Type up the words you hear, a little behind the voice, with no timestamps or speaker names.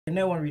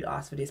No one really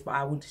asked for this, but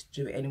I wanted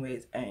to do it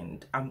anyways,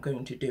 and I'm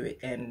going to do it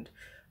and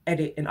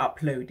edit and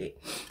upload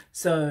it.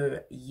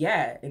 So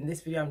yeah, in this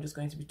video I'm just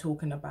going to be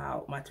talking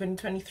about my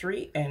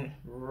 2023 and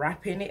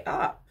wrapping it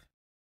up.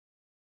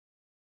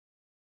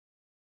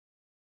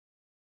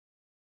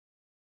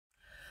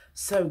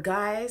 So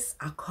guys,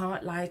 I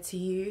can't lie to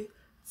you,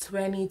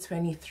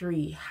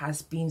 2023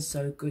 has been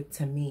so good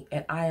to me,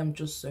 and I am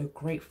just so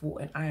grateful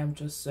and I am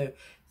just so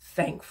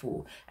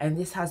thankful. And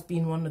this has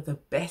been one of the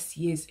best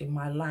years in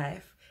my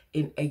life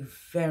in a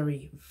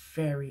very,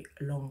 very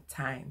long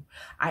time.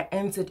 I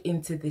entered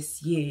into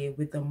this year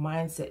with the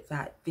mindset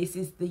that this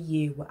is the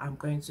year where I'm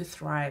going to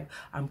thrive,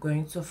 I'm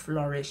going to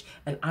flourish,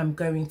 and I'm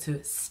going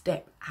to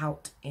step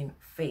out in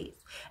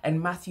faith.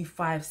 And Matthew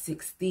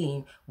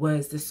 5:16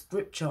 was the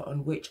scripture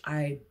on which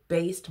I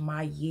based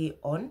my year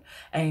on,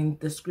 and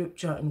the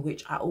scripture in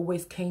which I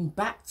always came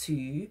back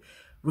to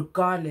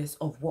regardless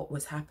of what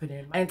was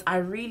happening. And I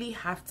really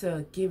have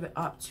to give it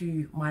up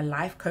to my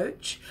life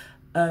coach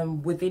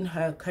within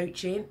her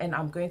coaching, and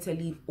I'm going to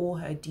leave all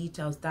her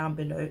details down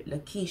below,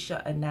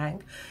 Lakeisha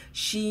Anang.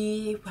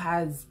 She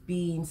has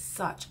been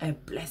such a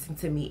blessing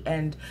to me,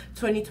 and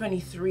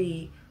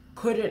 2023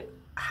 couldn't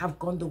have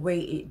gone the way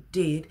it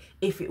did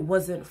if it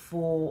wasn't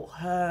for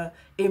her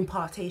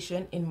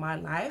impartation in my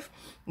life.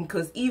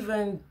 Because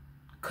even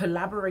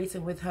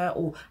collaborating with her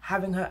or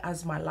having her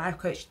as my life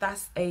coach,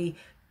 that's a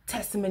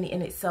testimony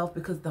in itself,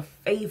 because the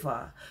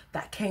favor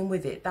that came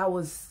with it, that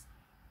was,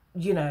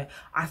 you know,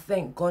 I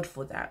thank God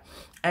for that.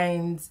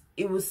 And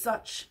it was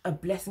such a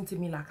blessing to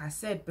me, like I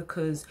said,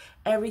 because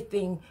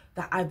everything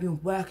that I've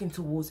been working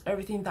towards,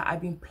 everything that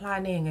I've been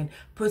planning and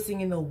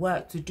putting in the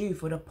work to do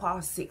for the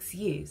past 6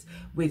 years,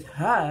 with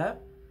her,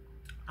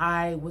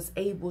 I was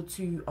able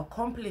to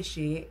accomplish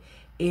it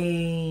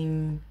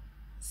in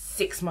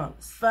 6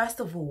 months. First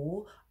of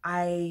all,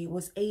 I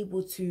was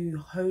able to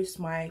host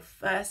my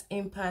first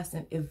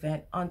in-person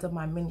event under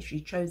my ministry,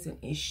 Chosen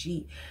Is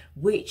She,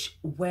 which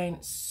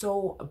went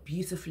so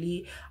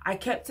beautifully. I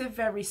kept it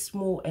very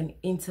small and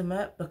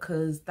intimate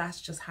because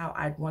that's just how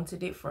I'd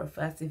wanted it for a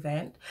first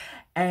event.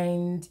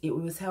 And it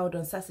was held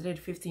on Saturday,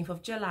 the 15th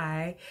of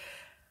July.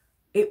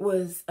 It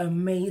was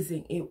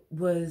amazing. It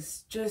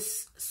was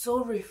just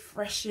so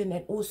refreshing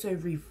and also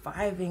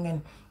reviving,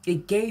 and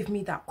it gave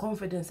me that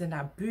confidence and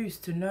that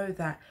boost to know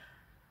that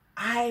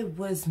I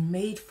was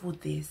made for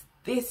this.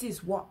 This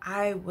is what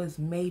I was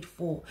made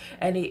for.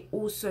 And it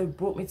also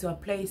brought me to a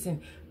place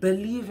in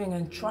believing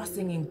and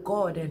trusting in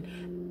God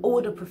and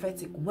all the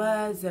prophetic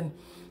words and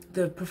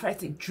the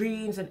prophetic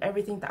dreams and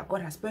everything that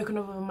God has spoken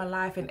over my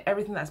life and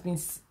everything that's been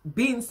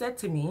being said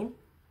to me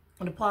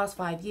in the past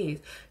 5 years.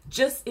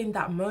 Just in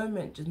that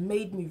moment just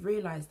made me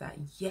realize that,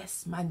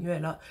 yes,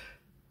 Manuela,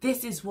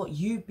 this is what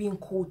you've been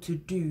called to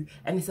do,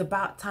 and it's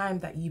about time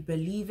that you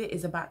believe it.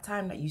 It's about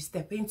time that you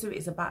step into it.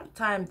 It's about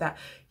time that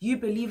you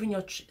believe in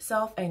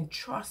yourself and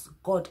trust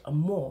God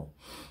more.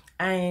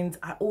 And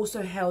I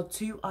also held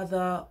 2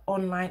 other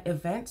online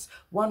events,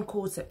 one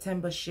called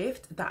September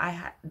Shift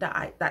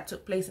that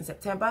took place in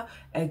September.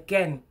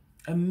 Again,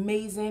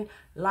 amazing,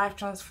 life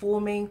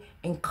transforming,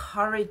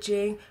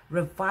 encouraging,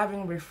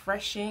 reviving,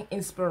 refreshing,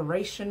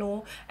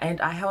 inspirational. And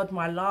I held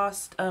my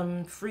last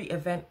free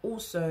event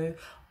also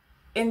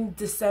in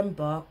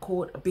December,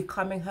 called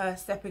Becoming Her,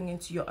 Stepping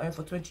Into Your Own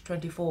for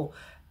 2024.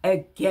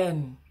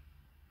 Again,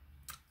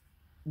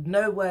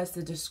 no words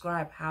to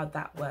describe how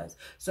that was.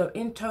 So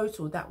in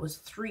total, that was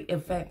 3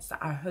 events that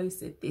I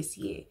hosted this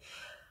year.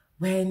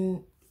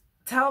 When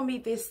tell me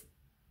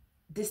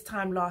this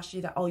time last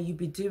year that, oh, you'd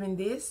be doing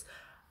this,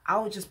 I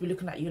would just be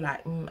looking at you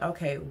like,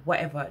 okay,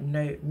 whatever,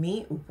 no,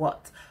 me,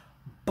 what?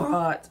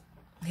 But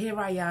here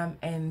I am,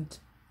 and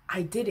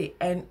I did it,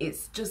 and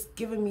it's just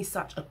given me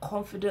such a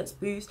confidence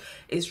boost.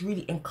 It's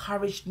really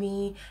encouraged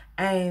me,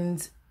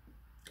 and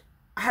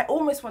I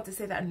almost want to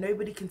say that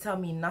nobody can tell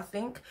me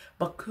nothing,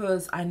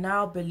 because I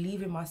now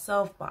believe in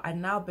myself, but I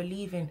now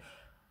believe in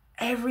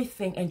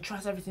everything and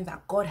trust everything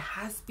that God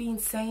has been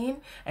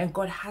saying and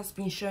God has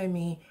been showing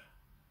me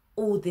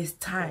all this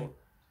time.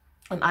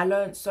 And I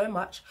learned so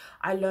much.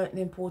 I learned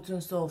the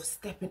importance of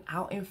stepping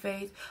out in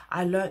faith.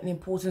 I learned the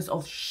importance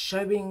of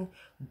showing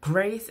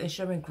grace and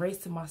showing grace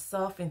to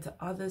myself and to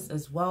others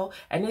as well.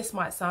 And this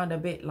might sound a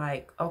bit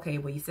like, okay,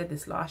 well, you said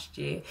this last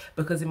year,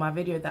 because in my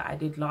video that I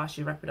did last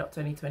year, Wrap It Up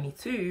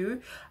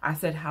 2022, I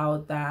said how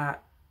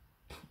that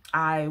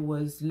I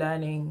was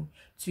learning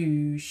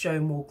to show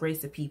more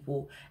grace to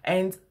people.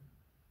 And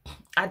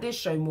I did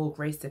show more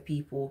grace to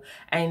people.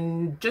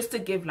 And just to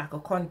give like a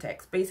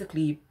context,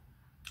 basically,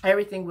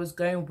 everything was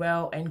going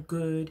well and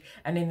good,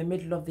 and in the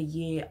middle of the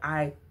year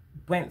I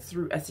went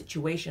through a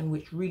situation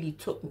which really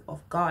took me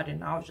off guard,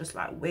 and I was just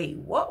like, wait,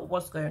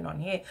 what's going on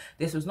here?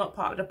 This was not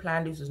part of the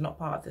plan, this was not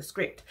part of the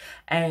script.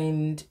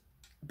 And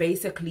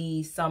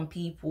basically some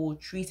people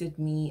treated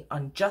me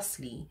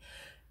unjustly.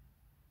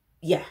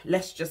 Yeah,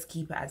 let's just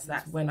keep it as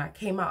that. When I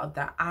came out of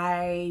that,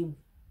 I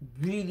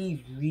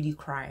really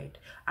cried.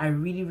 I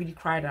really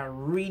cried. I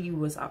really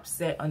was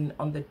upset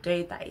on the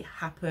day that it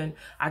happened.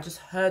 I just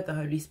heard the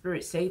Holy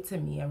Spirit say to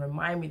me and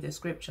remind me the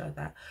scripture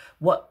that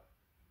what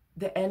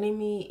the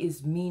enemy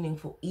is meaning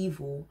for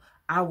evil,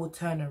 I will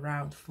turn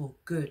around for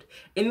good.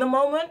 In the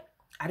moment,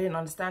 I didn't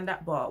understand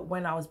that, but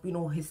when I was being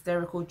all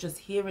hysterical, just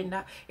hearing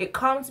that, it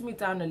calmed me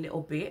down a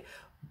little bit.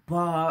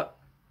 But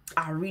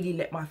I really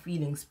let my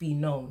feelings be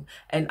known,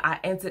 and I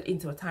entered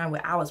into a time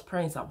where I was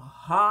praying some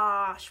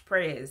harsh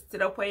prayers to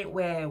the point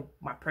where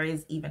my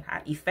prayers even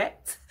had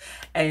effect.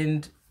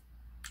 And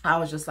I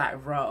was just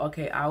like, bro,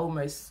 okay, I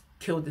almost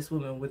killed this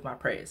woman with my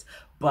prayers,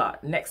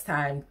 but next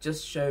time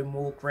just show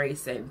more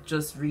grace and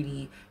just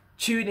really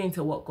tune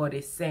into what God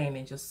is saying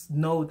and just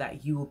know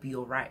that you will be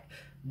all right.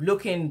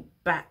 Looking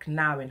back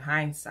now in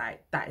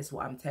hindsight, that is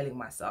what I'm telling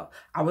myself.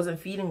 I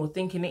wasn't feeling or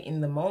thinking it in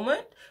the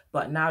moment,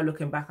 but now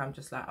looking back, I'm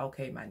just like,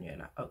 okay, man, you're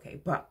like,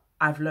 okay, but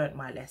I've learned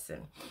my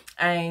lesson.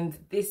 And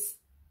this,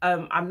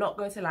 I'm not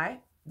going to lie,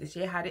 this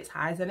year had its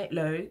highs and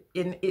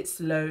its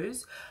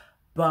lows,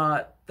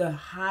 but the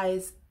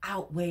highs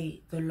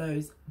outweigh the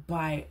lows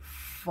by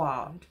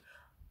far.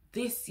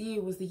 This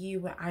year was the year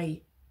where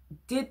I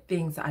did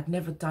things that I'd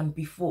never done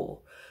before.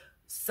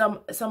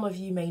 Some of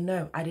you may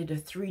know I did a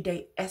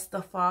 3-day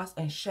Esther fast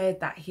and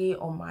shared that here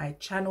on my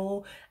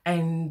channel,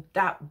 and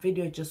that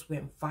video just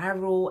went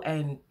viral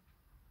and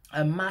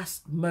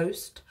amassed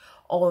most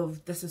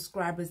of the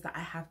subscribers that I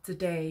have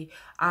today.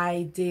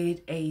 I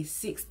did a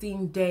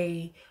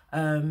 16-day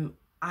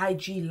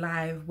IG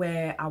live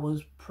where I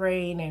was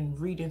praying and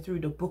reading through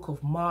the book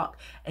of Mark,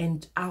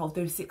 and out of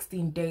those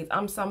 16 days,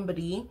 I'm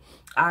somebody,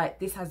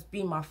 this has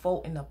been my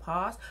fault in the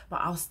past, but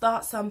I'll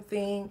start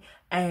something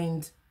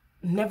and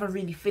never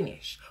really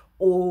finish,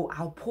 or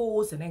I'll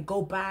pause and then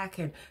go back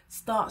and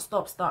start,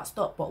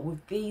 stop. But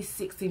with these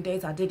 16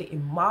 days, I did it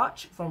in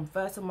March, from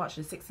 1st of March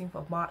to 16th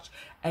of March,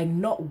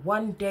 and not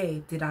one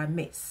day did I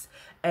miss.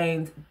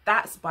 And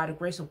that's by the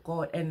grace of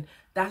God, and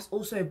that's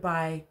also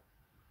by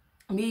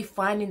me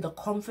finding the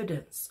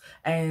confidence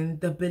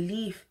and the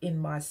belief in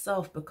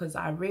myself, because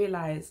I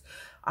realized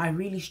I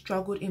really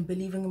struggled in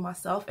believing in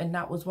myself, and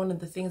that was one of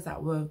the things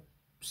that were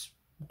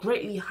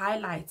greatly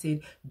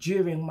highlighted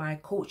during my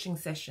coaching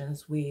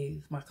sessions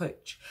with my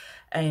coach.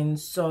 And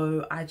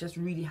so I just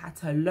really had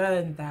to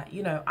learn that,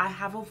 you know, I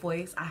have a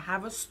voice, I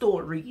have a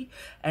story,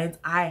 and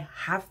I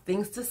have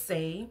things to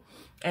say,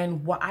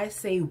 and what I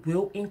say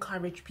will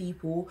encourage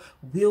people,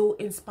 will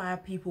inspire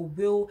people,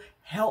 will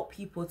help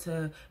people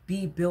to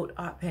be built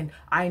up. And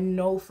I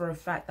know for a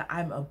fact that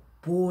I'm a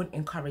born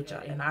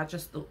encourager, and I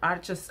just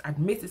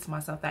admitted to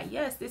myself that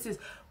yes, this is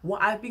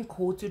what I've been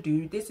called to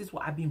do, this is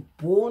what I've been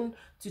born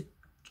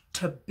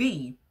to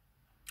be,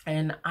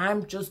 and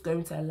I'm just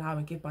going to allow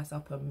and give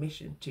myself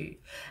permission to.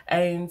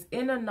 And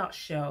in a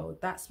nutshell,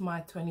 that's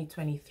my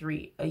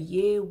 2023, a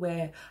year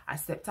where I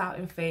stepped out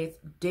in faith,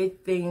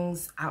 did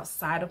things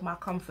outside of my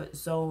comfort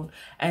zone,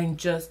 and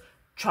just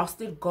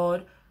trusted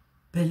God,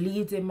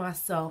 believed in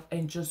myself,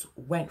 and just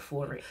went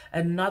for it.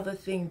 Another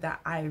thing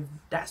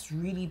that's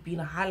really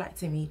been a highlight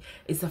to me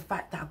is the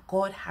fact that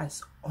God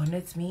has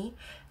honored me.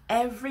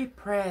 Every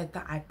prayer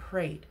that I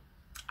prayed,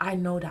 I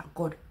know that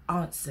God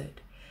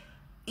answered.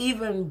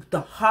 Even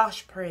the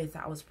harsh prayers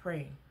that I was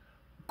praying,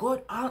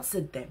 God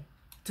answered them,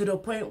 to the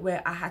point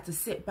where I had to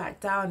sit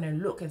back down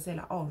and look and say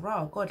like, oh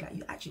wow, God, like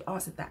you actually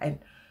answered that. And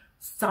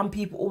some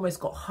people almost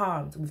got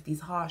harmed with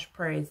these harsh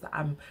prayers that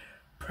I'm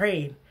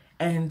praying,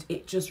 and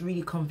it just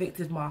really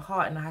convicted my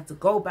heart, and I had to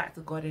go back to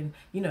God and,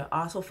 you know,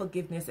 ask for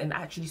forgiveness and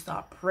actually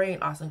start praying,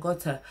 asking God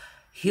to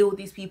heal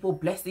these people,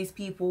 bless these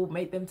people,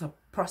 make them to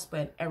prosper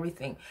and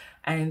everything.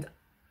 And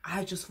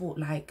I just thought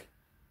like,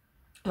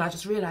 and I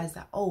just realized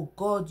that, oh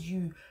God,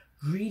 you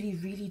really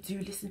do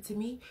listen to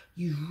me.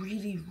 You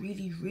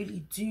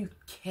really do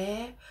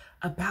care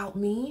about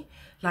me.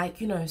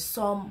 Like, you know,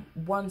 Psalm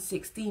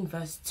 116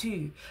 verse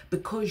 2,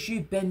 because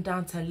you bend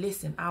down to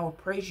listen, I will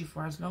praise you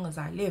for as long as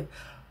I live.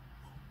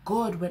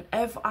 God,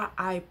 whenever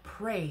I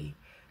pray,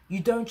 you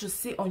don't just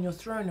sit on your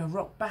throne and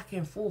rock back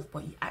and forth,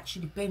 but you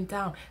actually bend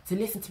down to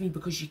listen to me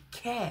because you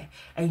care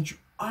and you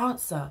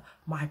answer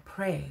my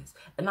prayers.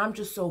 And I'm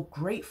just so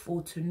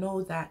grateful to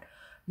know that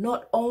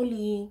not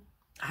only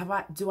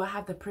do I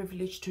have the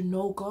privilege to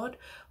know God,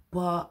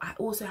 but I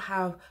also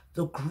have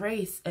the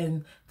grace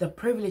and the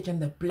privilege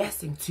and the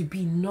blessing to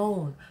be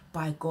known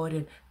by God.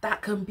 And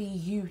that can be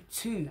you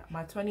too.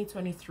 My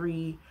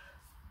 2023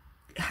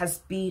 has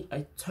been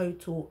a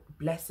total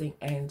blessing,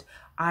 and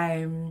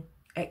I'm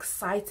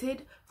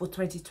excited for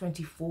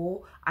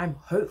 2024. I'm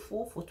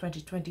hopeful for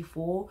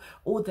 2024.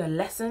 All the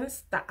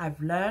lessons that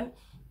I've learned,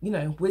 you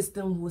know,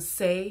 wisdom will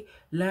say,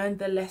 learn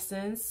the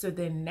lessons so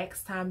then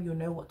next time you'll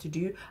know what to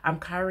do. I'm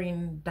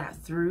carrying that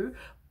through,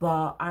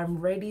 but I'm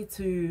ready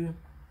to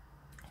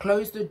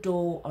close the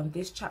door on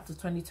this chapter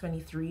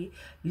 2023,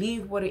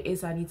 leave what it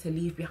is I need to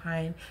leave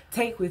behind,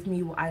 take with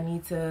me what I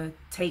need to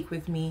take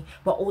with me,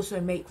 but also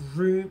make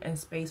room and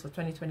space for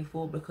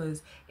 2024,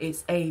 because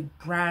it's a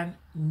brand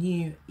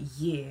new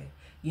year,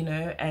 you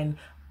know, and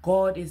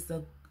God is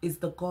the is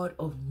the God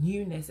of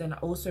newness. And I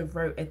also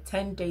wrote a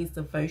 10 days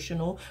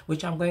devotional,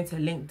 which I'm going to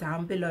link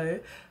down below.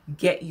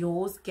 Get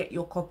yours, get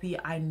your copy.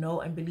 I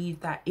know and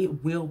believe that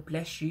it will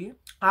bless you.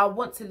 I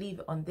want to leave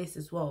it on this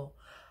as well.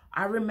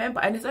 I remember,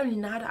 and it's only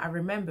now that I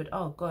remembered,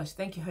 oh gosh,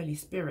 thank you, Holy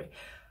Spirit.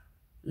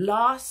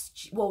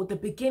 The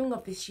beginning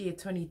of this year,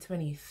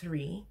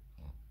 2023,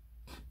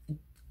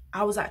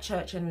 I was at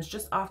church, and it was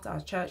just after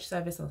our church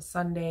service on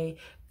Sunday.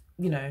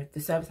 You know, the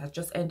service had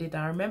just ended.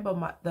 I remember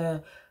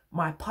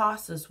my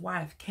pastor's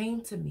wife came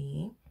to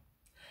me,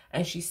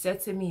 and she said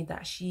to me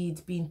that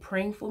she'd been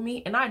praying for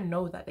me. And I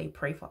know that they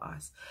pray for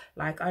us.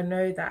 Like, I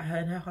know that her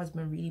and her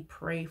husband really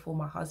pray for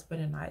my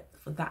husband, and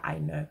for that I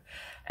know.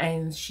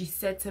 And she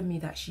said to me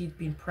that she'd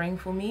been praying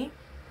for me.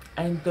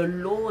 And the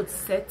Lord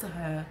said to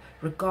her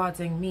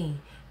regarding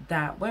me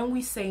that when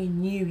we say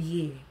new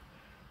year,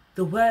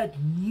 the word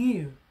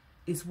new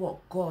is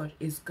what God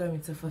is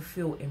going to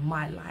fulfill in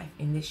my life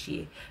in this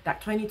year.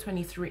 That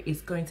 2023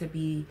 is going to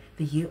be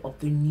the year of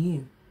the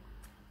new.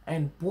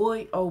 And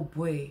boy, oh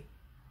boy,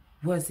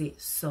 was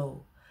it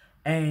so.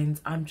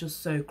 And I'm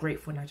just so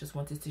grateful, and I just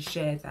wanted to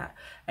share that.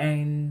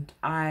 And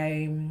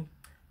I'm,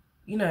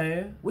 you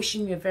know,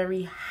 wishing you a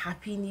very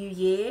happy new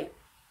year.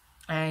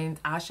 And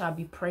I shall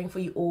be praying for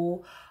you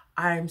all.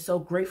 I'm so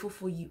grateful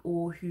for you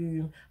all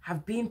who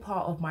have been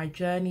part of my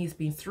journey. It's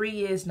been 3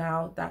 years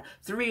now,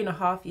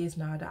 3.5 years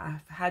now that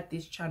I've had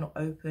this channel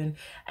open,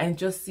 and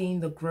just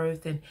seeing the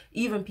growth, and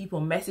even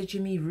people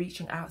messaging me,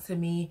 reaching out to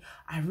me.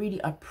 I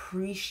really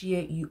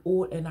appreciate you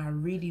all, and I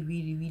really,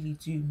 really, really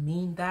do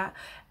mean that.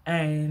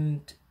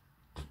 And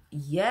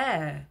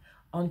yeah,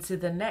 on to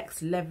the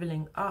next,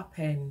 leveling up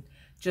and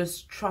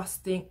just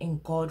trusting in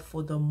God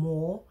for the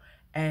more,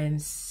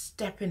 and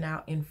stepping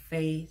out in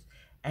faith,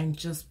 and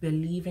just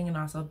believing in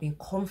ourselves, being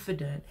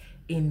confident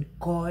in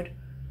God,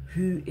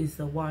 who is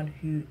the one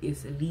who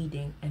is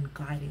leading and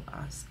guiding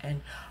us.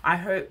 And I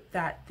hope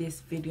that this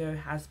video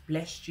has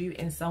blessed you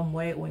in some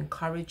way, or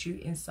encouraged you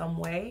in some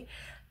way.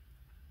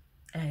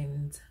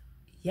 And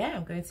yeah,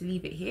 I'm going to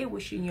leave it here,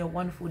 wishing you a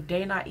wonderful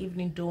day, night,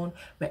 evening, dawn,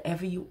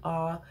 wherever you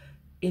are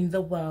in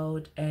the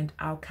world. And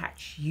I'll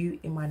catch you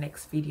in my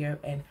next video,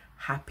 and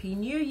Happy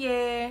New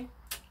Year.